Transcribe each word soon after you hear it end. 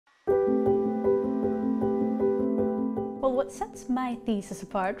what sets my thesis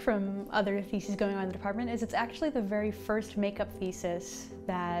apart from other theses going on in the department is it's actually the very first makeup thesis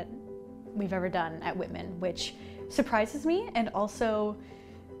that we've ever done at Whitman, which surprises me and also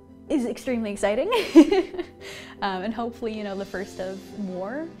is extremely exciting. And hopefully, you know, the first of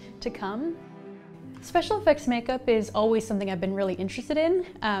more to come. Special effects makeup is always something I've been really interested in,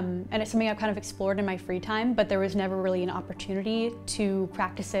 and it's something I've kind of explored in my free time, but there was never really an opportunity to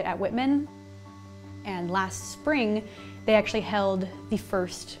practice it at Whitman. And last spring, they actually held the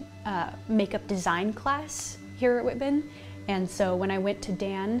first makeup design class here at Whitman. And so when I went to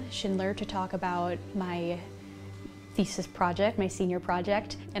Dan Schindler to talk about my thesis project, my senior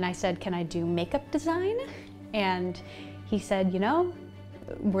project, and I said, can I do makeup design? And he said, you know,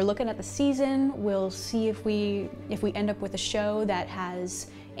 we're looking at the season, we'll see if we end up with a show that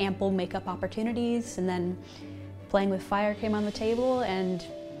has ample makeup opportunities. And then Playing with Fire came on the table, and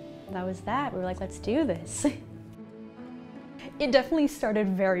that was that. We were like, let's do this. It definitely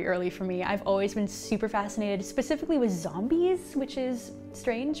started very early for me. I've always been super fascinated, specifically with zombies, which is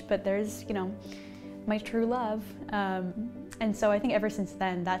strange, but there's, you know, my true love. And so I think ever since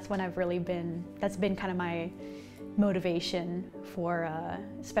then, that's when I've really been, that's been kind of my motivation for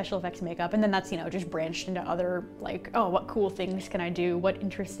special effects makeup. And then that's, you know, just branched into other, like, oh, what cool things can I do? What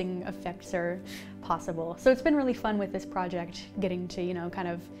interesting effects are possible? So it's been really fun with this project, getting to, you know, kind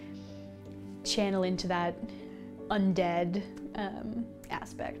of channel into that undead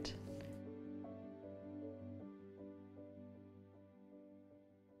aspect.